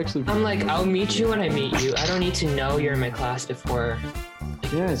was actually. I'm like, I'll meet you when I meet you. I don't need to know you're in my class before.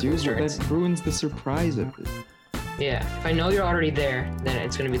 Yeah, school dude, starts. that ruins the surprise of it. Yeah, if I know you're already there, then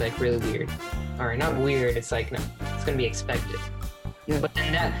it's gonna be like really weird, or not weird. It's like no, it's gonna be expected. Yeah. But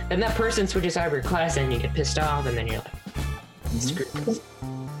then that person switches out of your class, and you get pissed off, and then you're like, screw this.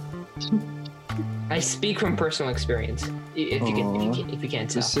 I speak from personal experience. If you can't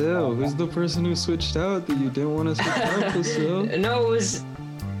tell. Vasil, who's the person who switched out that you didn't want to switch out, Vasil? No, it was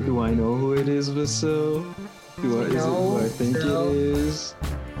Do I know who it is, Vasil? Is it who I think No. it is?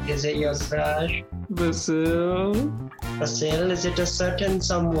 Is it your crush? Vasil? Basil, is it a certain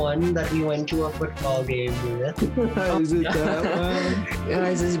someone that we went to a football game with? Is it that one?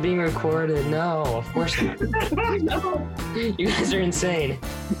 guys, this is being recorded. No, of course not. You guys are insane.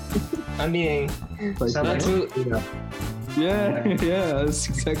 I'm being. Like Sounds Let's that? move. You know, Yeah, that's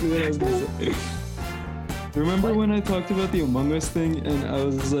exactly what I was gonna say. Remember when I talked about the Among Us thing and I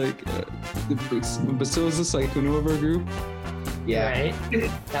was like, Basil is the Saikuno of our group? yeah. Right?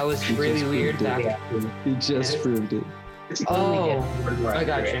 That was You really just weird. proved it. Back. Yeah. He just Yeah. proved it. It's only Oh, getting more and more I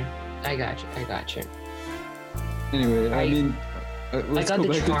got accurate. you. I got you. Anyway, I mean, let's got go the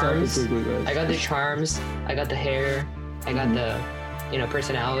back to topic charms. quickly, guys. I got the charms. I got the hair. I got the,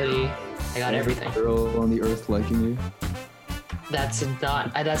 personality. I got everything. Girl on the earth liking you. That's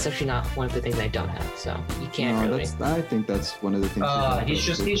actually not one of the things I don't have. So you can't No, really. I think that's one of the things. He's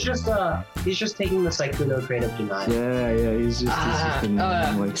just taking the Saikuno train of denial. Yeah, he's just been,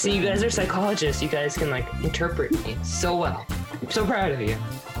 like, See, you guys are psychologists. You guys can like interpret me so well. I'm so proud of you.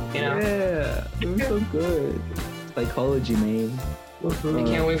 You know. Yeah, it was so good. Psychology, man. I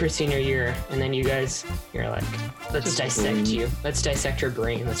can't wait for senior year, and then you're like, let's Just dissect brain. you. Let's dissect your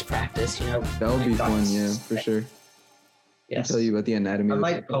brain. Let's practice. You know. That would be Like fun, dots. yeah, for sure. Yes. Tell you about the anatomy I of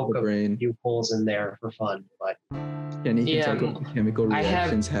might the poke a brain. few holes in there for fun, but Kenny Yeah, can talk about chemical I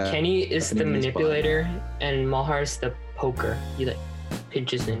have reactions. Kenny is the happening in his body. manipulator, and Malhar's the poker. You like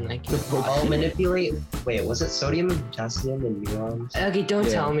pinches in like. I'll manipulate. Wait, was it sodium and potassium and neurons? Okay, don't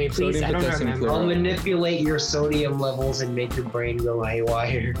Yeah, tell me, please. sodium, I don't potassium, remember. I'll manipulate your sodium levels and make your brain go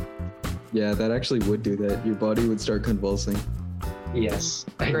haywire. Yeah, that actually would do that. Your body would start convulsing. Yes.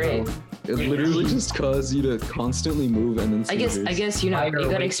 I Great. know. It literally just cause you to constantly move and then I guess you know, Higher you gotta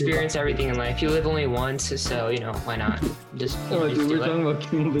weight experience everything in life. You live only once, so you know, why not? Just, Oh, just dude, do we're it. talking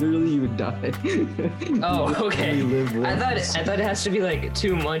about literally you would die. Oh, okay. You live I once. thought it has to be like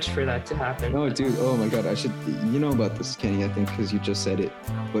too much for that to happen. No, dude. Oh my god. You know about this, Kenny? I think because you just said it.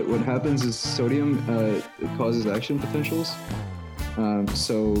 But what happens is sodium it causes action potentials.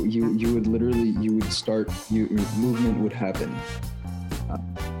 So you would literally start your movement would happen. I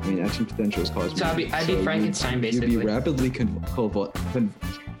mean, action potentials cause. So I'd be Frankenstein, basically. You'd be rapidly convulsing.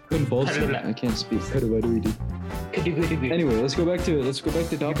 I can't speak. What do we do? Anyway, let's go back to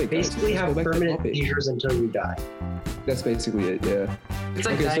topic. guys. Basically, Let's have go back to permanent topic. seizures until you die. That's basically it. Yeah. It's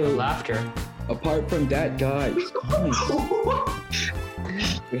like Okay, dying so- of laughter. Apart from that, guys.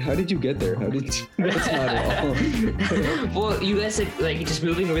 Wait, how did you get there? How did you? That's not at all. Well, you guys said like just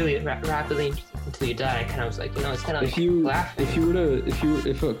moving really rapidly until you die. I kind of was like, you know, it's kind of like laughing.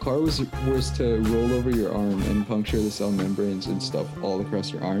 If a car was to roll over your arm and puncture the cell membranes and stuff all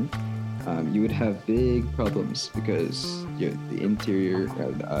across your arm, you would have big problems because the interior.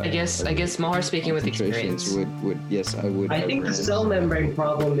 I guess Mahar speaking with experience. would yes, I would. I think the cell membrane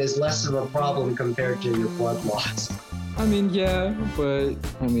problem is less of a problem compared to your blood loss. I mean, yeah, but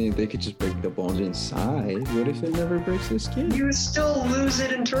I mean, they could just break the bones inside. What if it never breaks the skin? You still lose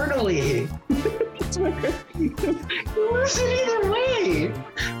it internally. You lose it either way.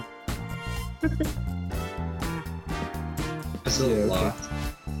 So Yeah, okay. lost.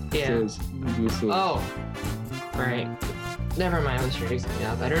 Yeah. Oh. Right. Never mind. I was reading something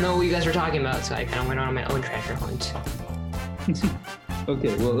up. I don't know what you guys were talking about, so I kind of went on my own treasure hunt.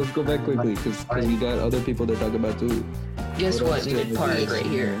 Okay, well, let's go back quickly because we got other people to talk about too. Guess what? else did Good we part do? right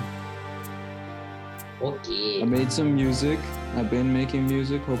here. Okay. I made some music. I've been making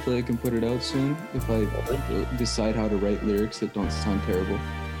music. Hopefully, I can put it out soon if I decide how to write lyrics that don't sound terrible.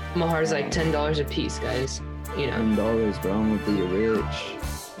 Mahar's like $10 a piece, guys. You know. $10, bro. I'm gonna be rich.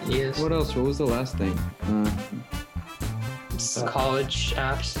 Yes. What else? What was the last thing? College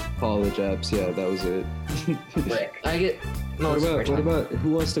apps. College apps. Yeah, that was it. Rick. I get What most of our about time.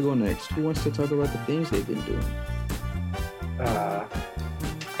 who wants to go next? Who wants to talk about the things they've been doing?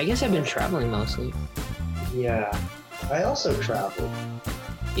 I guess I've been traveling mostly. Yeah. I also traveled.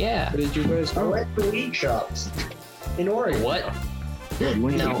 Yeah. Where did you guys I go? went to weed shops in Oregon. What? You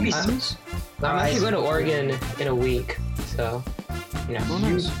went No, to I'm- East? I'm actually going to Oregon in a week, so you know. Oh,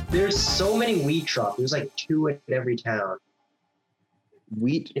 nice. There's so many weed shops. There's like 2 in every town.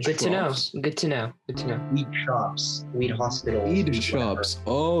 Wheat Good to know. shops. Good to know. Good to know. Weed shops, weed hospitals. Weed whatever. shops.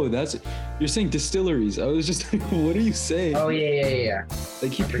 Oh, that's you're saying distilleries. I was just like, what are you saying? Oh yeah. I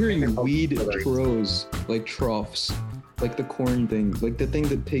keep I hearing forget they're weed called troghs, like troughs, like the corn thing, like the thing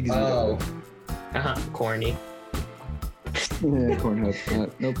that pigs eat. Oh. Corny. Yeah, corn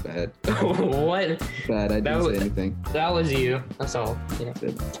hub. No, bad. What? Bad. I That didn't was- say anything. That was you. That's all. You know.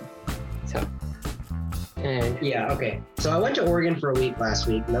 So. And Yeah, okay. So I went to Oregon for a week last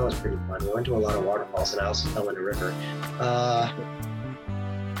week, and that was pretty fun. We went to a lot of waterfalls, and I also fell in a river.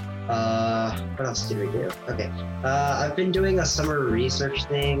 What else did we do? Okay. I've been doing a summer research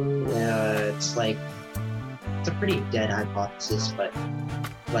thing. It's a pretty dead hypothesis, but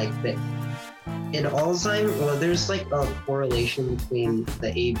like in Alzheimer's, well, there's like a correlation between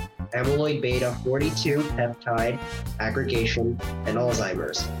the amyloid beta 42 peptide aggregation and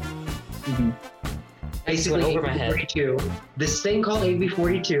Alzheimer's. Mhm. Basically, went over my head. AB42, this thing called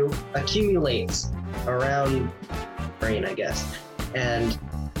AB42 accumulates around brain, I guess, and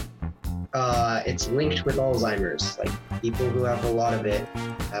it's linked with Alzheimer's. Like people who have a lot of it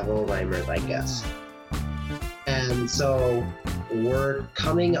have Alzheimer's, I guess. And so we're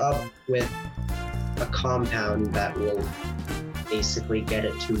coming up with a compound that will basically get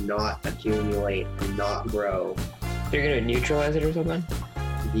it to not accumulate and not grow. you're gonna neutralize it or something?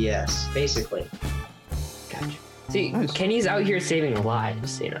 Yes, basically. Gotcha. See, Nice. Kenny's out here saving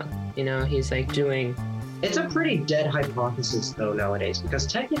lives. You know. You know, he's like doing. It's a pretty dead hypothesis though nowadays, because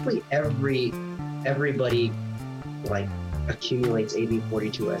technically everybody like accumulates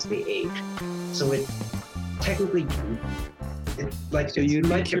AB42 as they age. So it technically So you'd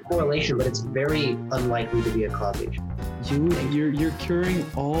might make be a correlation, but it's very unlikely to be a causation. You're curing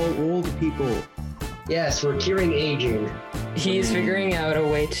all old people. Yes, we're curing aging. He's figuring out a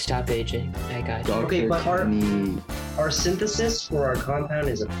way to stop aging. I got you. Okay, but our- Kenny. Our synthesis for our compound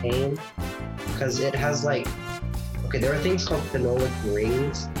is a pain because it has like Okay, there are things called phenolic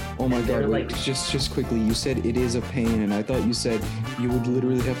rings. Oh my And god, they're wait, like- just quickly, you said it is a pain, and I thought you said you would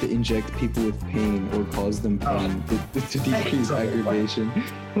literally have to inject people with pain or cause them pain to decrease sorry. aggravation.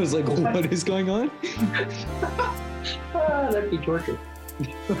 I was like, what is going on? That'd be torture.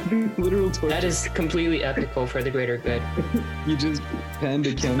 Literal torture. That is completely ethical for the greater good. You just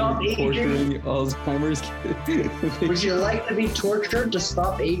Panda Stop County aging. torturing Alzheimer's kids. Would you like to be tortured to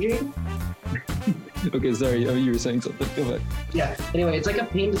stop aging? Okay, sorry, you were saying something. Go back. Yeah. Anyway, it's like a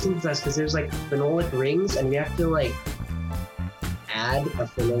pain to synthesize because there's like phenolic rings, and we have to like add a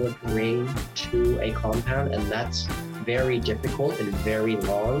phenolic ring to a compound, and that's very difficult and very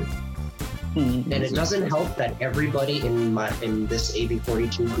long. And it doesn't help that everybody in this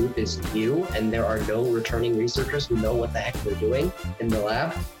AB42 group is new, and there are no returning researchers who know what the heck they're doing in the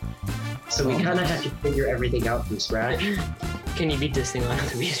lab. So we kind of have to figure everything out from scratch. Can you be dissing on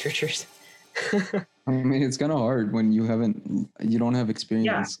other researchers? I mean, it's kind of hard when you don't have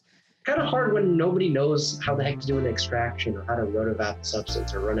experience. Kind of hard when nobody knows how the heck to do an extraction or how to rotovap a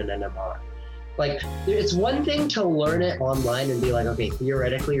substance or run an NMR. Like, it's one thing to learn it online and be like, okay,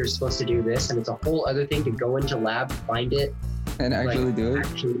 theoretically you're supposed to do this, and it's a whole other thing to go into lab, find it, And actually do it.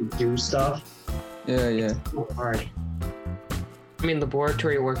 actually do stuff. Yeah. It's so hard. I mean,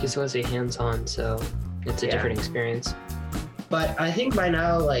 laboratory work is supposed to be hands-on, so it's a Yeah. different experience. But I think by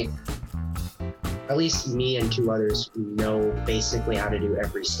now, like, at least me and 2 others know basically how to do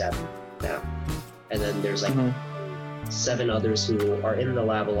every step now. And then there's like 7 others who are in the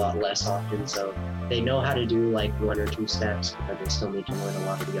lab a lot less often, so they know how to do like 1 or 2 steps, but they still need to learn a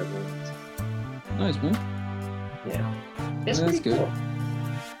lot of the other ones. Nice, man. Yeah. It's That's pretty good. cool.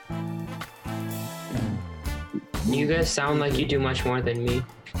 You guys sound like you do much more than me.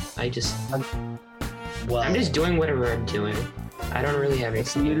 I'm just doing whatever I'm doing. I don't really have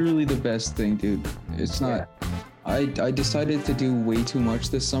It's anything. literally the best thing, dude. It's not. I decided to do way too much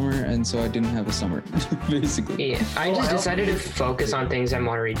this summer, and so I didn't have a summer, basically. Yeah, I just decided to focus on things I'm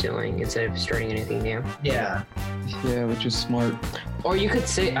already doing instead of starting anything new. Yeah. Yeah, which is smart. Or you could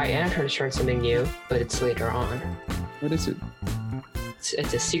say I am trying to start something new, but it's later on. What is it?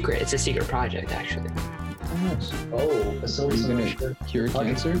 It's a secret. It's a secret project, actually. Oh, nice. Oh, facility Are you gonna solution. cure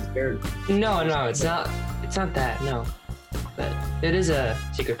cancer? No, it's not. It's not that. No, but it is a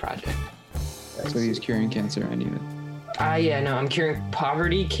secret project. So he's curing cancer anyway. Yeah, no, I'm curing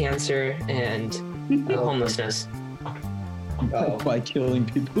poverty, cancer, and homelessness. Oh. By killing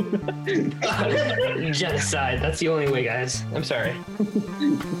people. Genocide. That's the only way, guys. I'm sorry.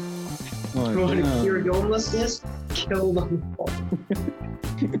 Oh, You want to no. cure homelessness? Kill them all.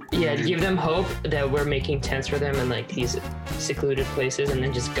 Yeah, to give them hope that we're making tents for them in like these secluded places, and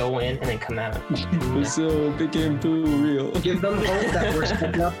then just go in and then come out. So it became too real. Give them hope that we're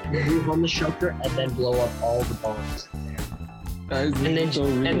setting up a new homeless shelter and then blow up all the bombs in there. Guys, this And then is so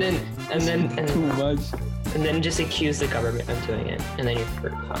real. Too much. and then just accuse the government of doing it, and then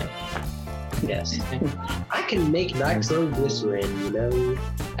you're fine. Yes. I can make nitroglycerin, you know?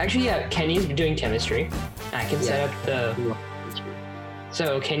 Actually, yeah, Kenny's doing chemistry. I can set up the.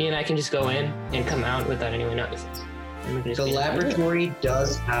 So Kenny and I can just go in and come out without anyone else. And we can just The be- laboratory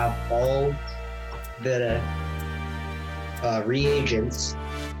does have all the reagents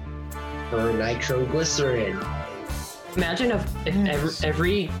for nitroglycerin. Imagine if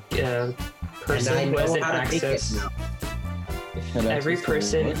every And person I who has know an how to make it access. now. If every access to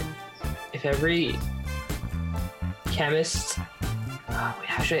person, what? if every chemist,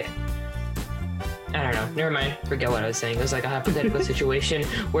 how should I don't know. Never mind. Forget what I was saying. It was like a hypothetical situation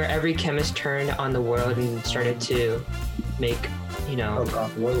where every chemist turned on the world and started to make, Oh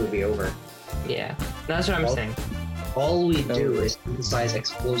god, the world would be over. yeah. That's what I'm Well, saying. All we do is synthesize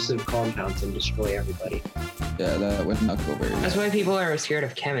explosive compounds and destroy everybody. Yeah, that would not go very That's well. why people are scared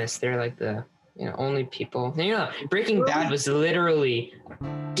of chemists. They're like the only people. Breaking Bad was literally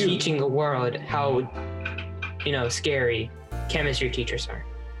teaching the world how scary chemistry teachers are.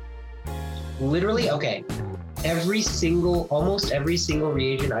 Literally, okay. Almost every single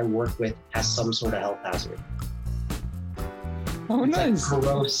reagent I work with has some sort of health hazard. Oh, It's nice. like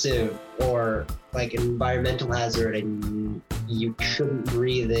corrosive or like an environmental hazard and you shouldn't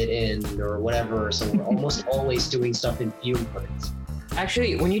breathe it in or whatever. So we're almost always doing stuff in fume hoods.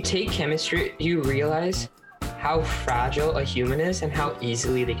 Actually, when you take chemistry, you realize how fragile a human is and how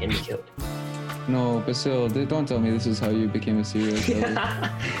easily they can be killed. No, but still, don't tell me this is how you became a serial killer.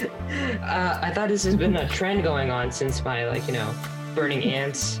 I thought this has been a trend going on since my burning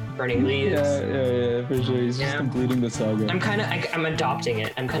ants, burning leaves. Yeah, for sure. He's just Yeah. completing the saga. I'm adopting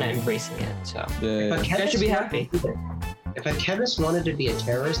it. I'm kind of embracing it. So Yeah. But you guys should be chemists happy. do it. If a chemist wanted to be a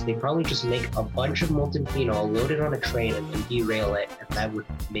terrorist, they'd probably just make a bunch of molten phenol, load it on a train, and then derail it, and that would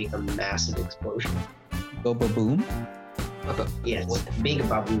make a massive explosion. Go boom. Yes, big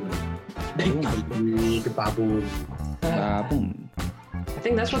baboon. Big baboon. Boom. I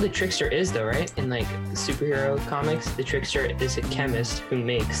think that's what the trickster is, though, right? In like superhero comics, the trickster is a chemist who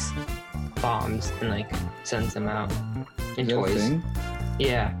makes bombs and like sends them out in toys.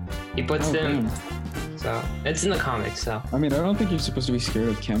 Yeah, he puts them. Damn. So it's in the comics. So I mean, I don't think you're supposed to be scared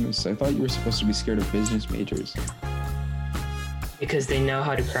of chemists. I thought you were supposed to be scared of business majors. because they know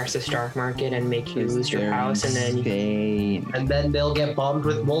how to crash the stock market and make you lose your house, and then and then they'll get bombed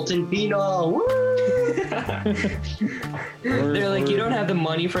with molten phenol. Woo! They're like, you don't have the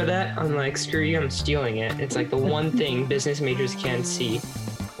money for that. I'm like, screw you, I'm stealing it. It's like the one thing business majors can't see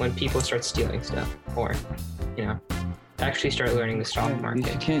when people start stealing stuff, or, you know, actually start learning the stock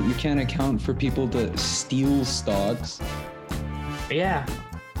market. You can't account for people to steal stocks. Yeah,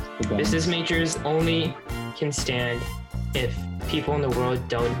 business majors only can stand if people in the world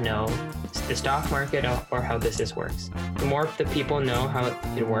don't know the stock market or how business works. The more the people know how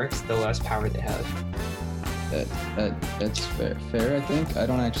it works, the less power they have. That's fair. I think I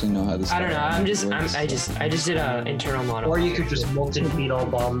don't actually know how this. I don't know. I just did an internal model. Or you could just molten phenol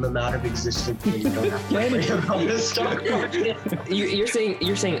bomb them out of existence. And you don't have to worry about the stock market. You're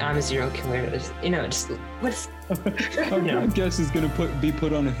saying I'm a serial killer. You know, just what's. I guess is gonna be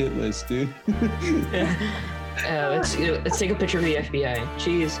put on a hit list, dude. Let's take a picture of the FBI.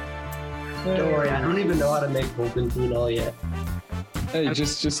 Cheese. Don't worry, I don't even know how to make molten phenol yet. Hey,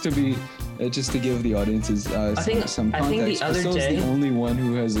 just to give the audiences some context. I think the other day, the only one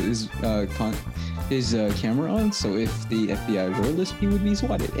who has his camera on. So if the FBI were listening, he would be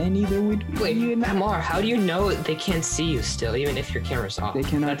swatted, and neither would. Wait, Amar, how do you know they can't see you still, even if your camera's off? They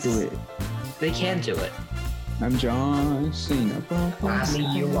cannot do it. They can do it. I'm John Cena. I see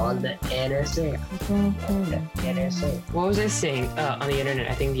you on the NSA. What was I saying on the internet?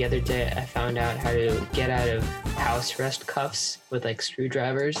 I think the other day I found out how to get out of house arrest cuffs with like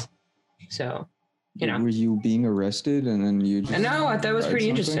screwdrivers. So, you know. Were you being arrested and then you just... No, I thought it was pretty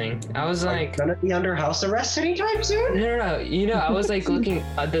interesting. I was like... Gonna be under house arrest anytime soon? No. You know, I was like looking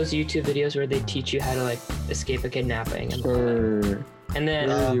at those YouTube videos where they teach you how to like escape a kidnapping. And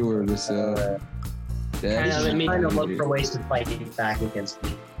then... you were just... trying to look for ways to fight back against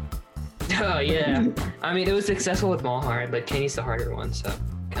me. Oh yeah, I mean it was successful with Malhar, but Kenny's the harder one, so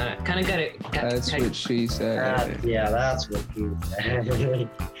kind of got it. That's what she said. That's what you said.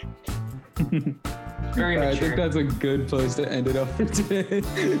 Very mature. I think that's a good place to end it up for today.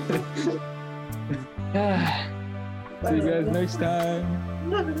 See you guys next time.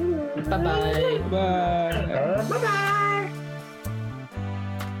 Bye-bye. Bye. Bye-bye.